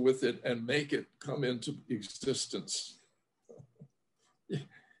wrestle with it and make it come into existence.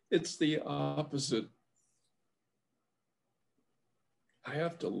 It's the opposite. I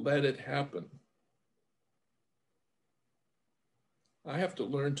have to let it happen. I have to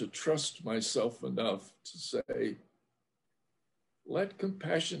learn to trust myself enough to say, let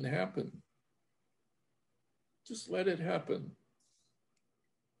compassion happen. Just let it happen.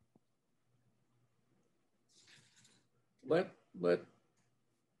 Let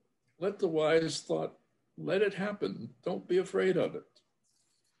the wise thought, let it happen. Don't be afraid of it.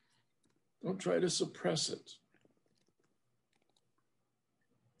 Don't try to suppress it.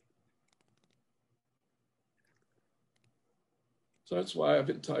 So that's why I've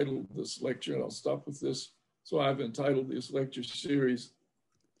entitled this lecture, and I'll stop with this. So I've entitled this lecture series,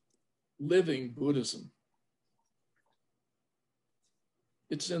 Living Buddhism.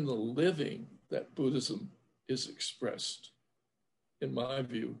 It's in the living that Buddhism is expressed, in my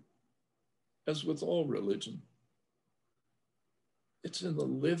view, as with all religion. It's in the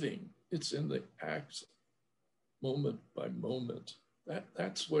living, it's in the acts, moment by moment.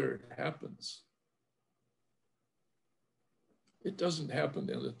 That's where it happens. It doesn't happen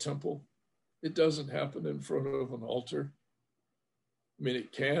in a temple. It doesn't happen in front of an altar. I mean,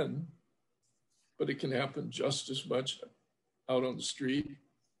 it can, but it can happen just as much out on the street.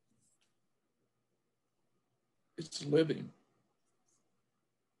 It's living.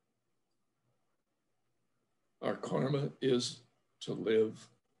 Our karma is to live.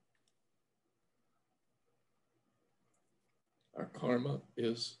 Our karma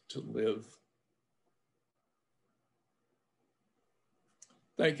is to live.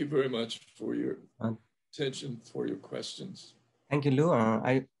 Thank you very much for your attention, for your questions. Thank you, Lou.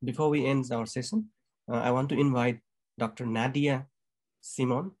 Before we end our session, I want to invite Dr. Nadia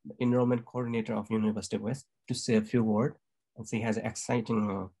Simon, Enrollment Coordinator of University of West, to say a few words, and she has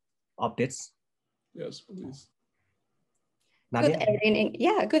exciting updates. Yes, please. Nadia? Good evening.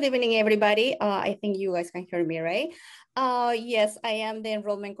 Yeah, good evening, everybody. I think you guys can hear me, right? Yes, I am the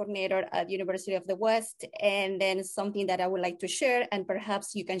enrollment coordinator at University of the West, and then something that I would like to share, and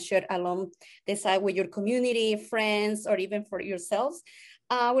perhaps you can share along the side with your community, friends, or even for yourselves.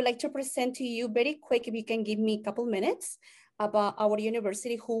 I would like to present to you very quick, if you can give me a couple minutes, about our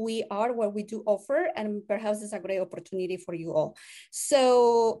university, who we are, what we do offer, and perhaps it's a great opportunity for you all.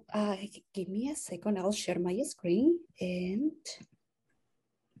 So give me a second, I'll share my screen. And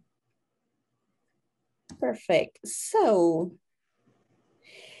perfect. So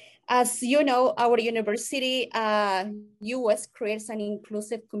as you know, our university, US, creates an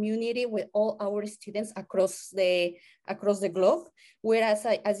inclusive community with all our students across the globe. Whereas,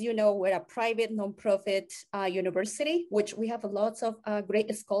 as you know, we're a private nonprofit university, which we have lots of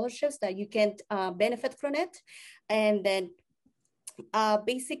great scholarships that you can benefit from it. And then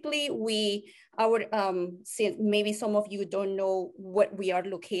basically maybe some of you don't know what we are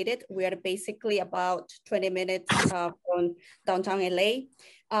located. We are basically about 20 minutes from downtown LA.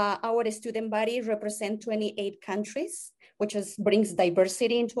 Our student body represents 28 countries, which brings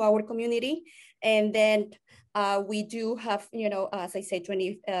diversity into our community. And then we do have, as I say,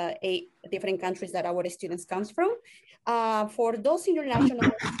 28 different countries that our students comes from. For those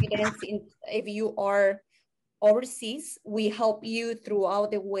international students, if you are overseas, we help you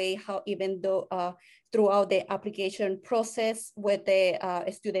throughout the way, throughout the application process with the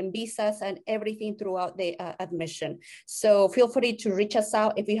student visas and everything throughout the admission. So feel free to reach us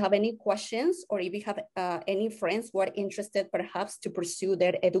out if you have any questions, or if you have any friends who are interested perhaps to pursue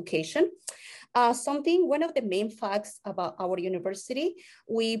their education. One of the main facts about our university,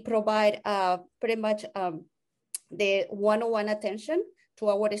 we provide pretty much the one-on-one attention to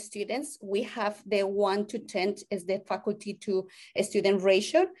our students. We have the 1 to 10 is the faculty to student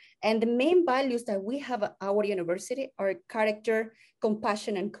ratio. And the main values that we have at our university are character,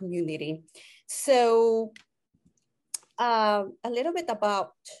 compassion, and community. So a little bit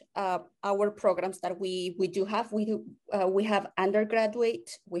about our programs that we do have. We have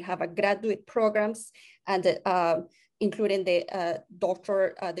undergraduate, we have a graduate programs, and including the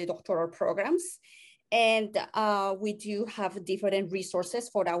doctoral programs. And we do have different resources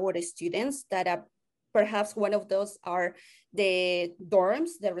for our students that are, perhaps one of those are the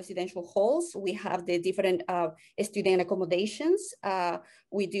dorms, the residential halls. We have the different student accommodations.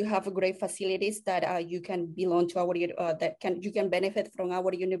 We do have great facilities that you can belong to our, you can benefit from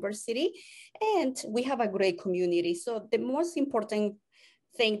our university. And we have a great community. So the most important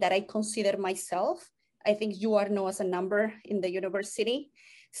thing that I consider myself, I think you are known as a number in the university.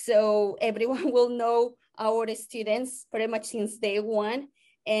 So everyone will know our students pretty much since day one.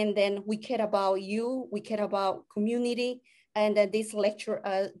 And then we care about you, we care about community. And this lecture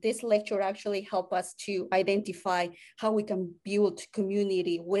actually helped us to identify how we can build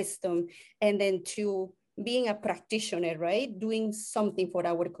community wisdom, and then to being a practitioner, right? Doing something for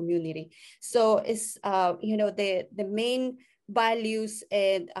our community. So it's, the main values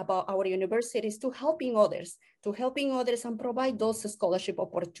about our university is to helping others and provide those scholarship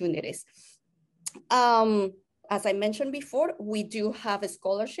opportunities. As I mentioned before, we do have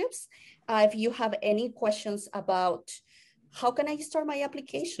scholarships. If you have any questions about how can I start my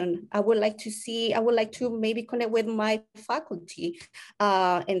application, I would like to maybe connect with my faculty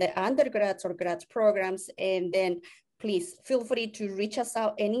in the undergrads or grad programs, and then please feel free to reach us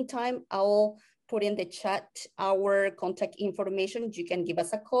out anytime. I'll put in the chat our contact information. You can give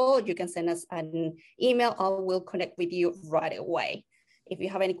us a call, you can send us an email, I will connect with you right away. If you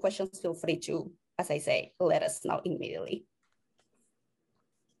have any questions, feel free to, as I say, let us know immediately.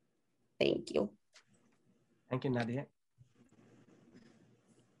 Thank you. Thank you, Nadia.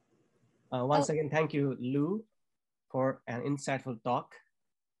 Once again, thank you, Lou, for an insightful talk.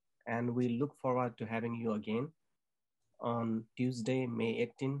 And we look forward to having you again on Tuesday, May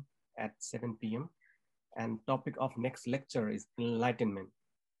 18 at 7 p.m. And topic of next lecture is enlightenment,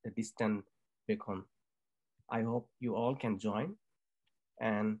 the distant beacon. I hope you all can join.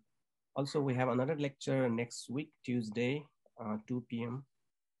 And also we have another lecture next week, Tuesday, 2 p.m.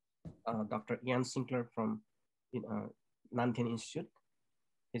 Dr. Ian Sinclair from Nantian Institute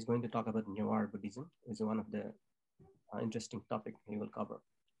is going to talk about Newer Buddhism. It's one of the interesting topics he will cover.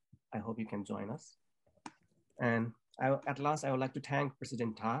 I hope you can join us. And at last, I would like to thank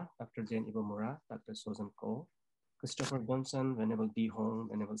President Ta, Dr. Jane Ibomura, Dr. Susan Ko, Christopher Johnson, Venerable D. Hong,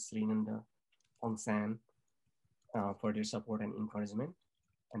 Venerable Srinanda, Hong San, for their support and encouragement.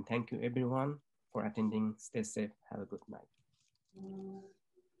 And thank you everyone for attending. Stay safe. Have a good night.